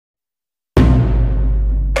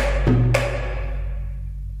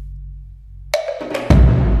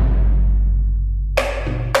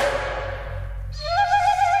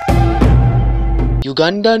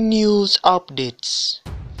Uganda news updates.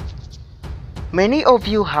 Many of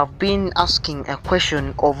you have been asking a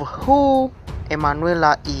question of who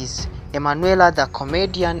Emanuela is. Emanuela, the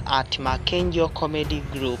comedian at Makenjo Comedy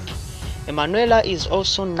Group. Emanuela is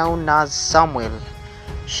also known as Samuel.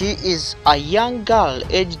 She is a young girl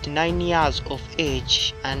aged 9 years of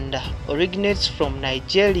age and originates from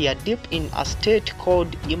Nigeria, deep in a state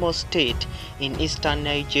called Imo State in eastern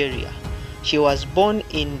Nigeria. She was born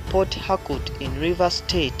in Port Harcourt in Rivers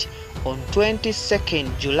State on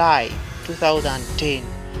 22nd July 2010.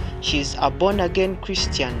 She is a born-again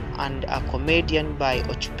Christian and a comedian by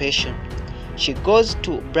occupation. She goes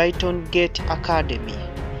to Brighton Gate Academy.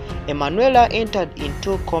 Emanuela entered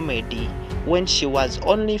into comedy when she was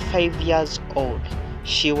only 5 years old.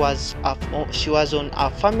 She was on a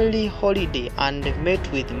family holiday and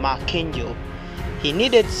met with Makenjo. He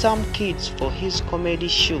needed some kids for his comedy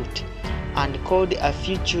shoot and called a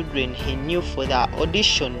few children he knew for the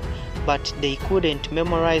audition, but they couldn't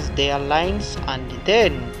memorize their lines, and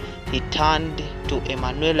then he turned to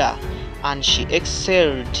Emanuela and she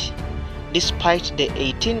excelled despite the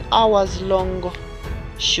 18 hours long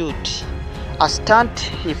shoot, a stunt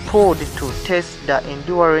he pulled to test the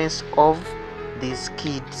endurance of these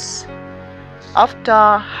kids.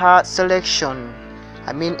 After her selection,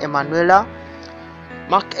 Emanuela,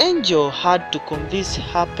 Makenjo had to convince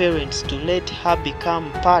her parents to let her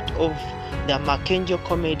become part of the Makenjo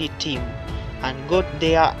comedy team and got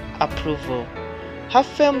their approval. Her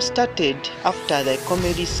fame started after the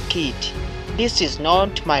comedy skit "This Is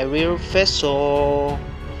Not My Real Face,"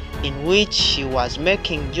 in which she was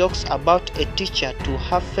making jokes about a teacher to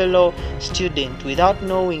her fellow student without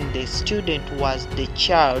knowing the student was the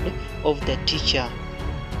child of the teacher.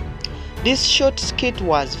 This short skit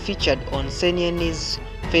was featured on Senyeni's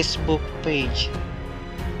Facebook page.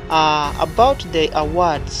 About the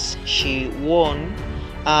awards she won,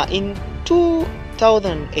 in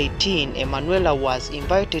 2018, Emanuela was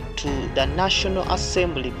invited to the National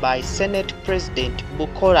Assembly by Senate President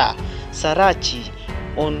Bukola Saraki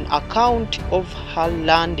on account of her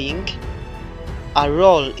landing a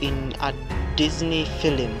role in a Disney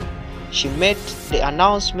film. She made the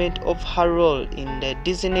announcement of her role in the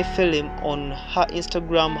Disney film on her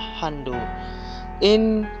Instagram handle.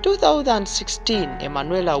 In 2016,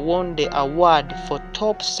 Emanuela won the award for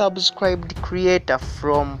Top Subscribed Creator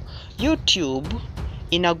from YouTube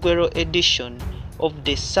inaugural edition of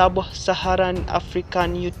the Sub-Saharan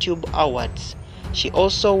African YouTube Awards. She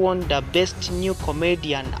also won the Best New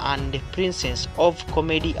Comedian and Princess of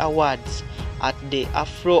Comedy Awards at the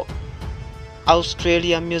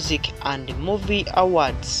Australia Music and Movie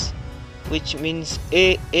Awards, which means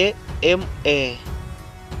AAMA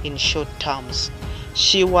in short terms.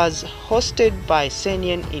 She was hosted by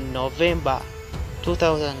Senyen in November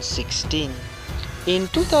 2016. In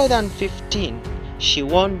 2015, she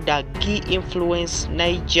won the Gi Influence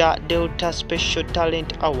Niger Delta Special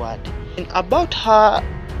Talent Award. And about her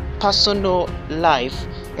personal life,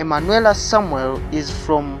 Emanuela Samuel is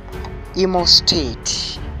from Imo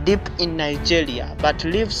State, deep in Nigeria, but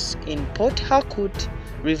lives in Port Harcourt,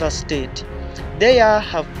 Rivers State. There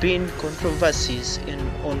have been controversies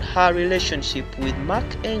on her relationship with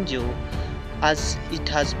Makenjo, as it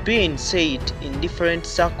has been said in different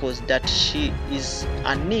circles that she is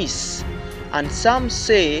a niece, and some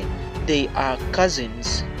say they are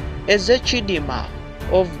cousins. Ezechidima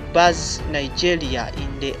of Buzz Nigeria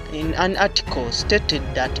in an article stated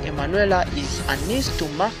that Emanuela is a niece to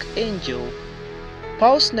Makenjo.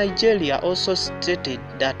 Pulse Nigeria also stated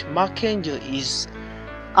that Makenjo is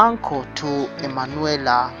uncle to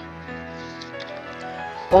Emanuela.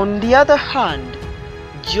 On the other hand,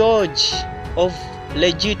 George of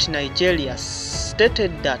Legit Nigeria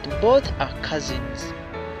stated that both are cousins.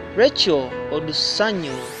 Rachel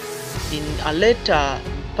Odusanyo, in a later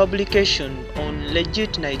publication on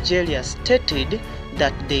Legit Nigeria, stated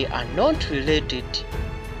that they are not related.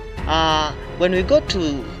 When we go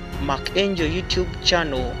to Makenjo YouTube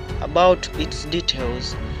channel about its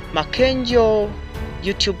details, Makenjo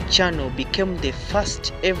YouTube channel became the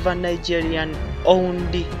first ever Nigerian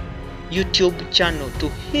owned YouTube channel to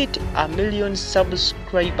hit 1 million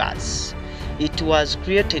subscribers. It was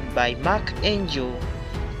created by Makenjo.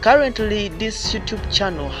 Currently, this YouTube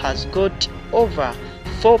channel has got over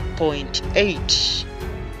 4.8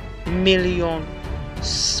 million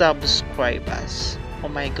subscribers. Oh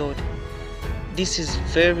my god, this is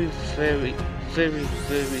very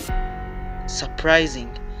surprising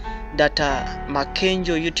that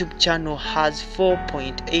Makenjo YouTube channel has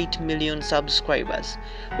 4.8 million subscribers,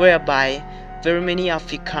 whereby very many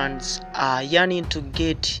Africans are yearning to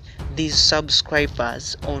get these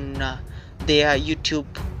subscribers on their YouTube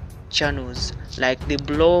channels, like the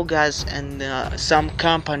bloggers and some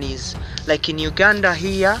companies. Like in Uganda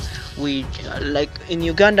here, we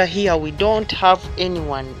don't have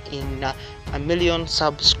anyone in a million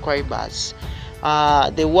subscribers.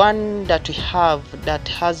 The one that we have that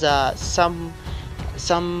has some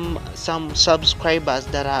subscribers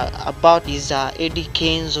that are about is Eddie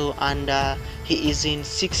Kenzo, and he is in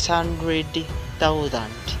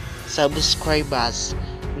 600,000 subscribers,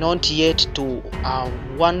 not yet to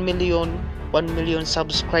 1 million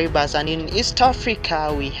subscribers. And in East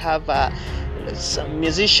Africa we have some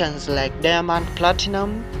musicians like Diamond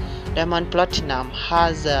Platinum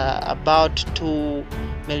has about 2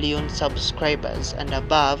 million subscribers and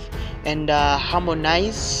above, and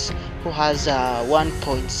Harmonize, who has 1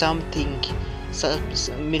 point something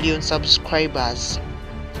million subscribers,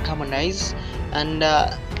 Harmonize. And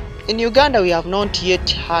in Uganda we have not yet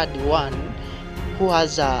had one who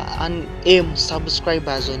has an M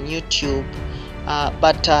subscribers on YouTube,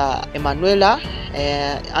 but Emanuela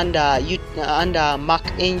under Mark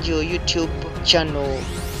Angel YouTube channel,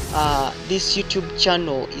 this YouTube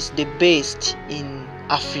channel is the best in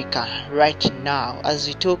Africa right now. As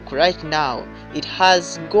we talk right now, it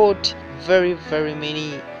has got very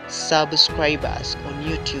many subscribers on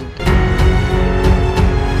YouTube.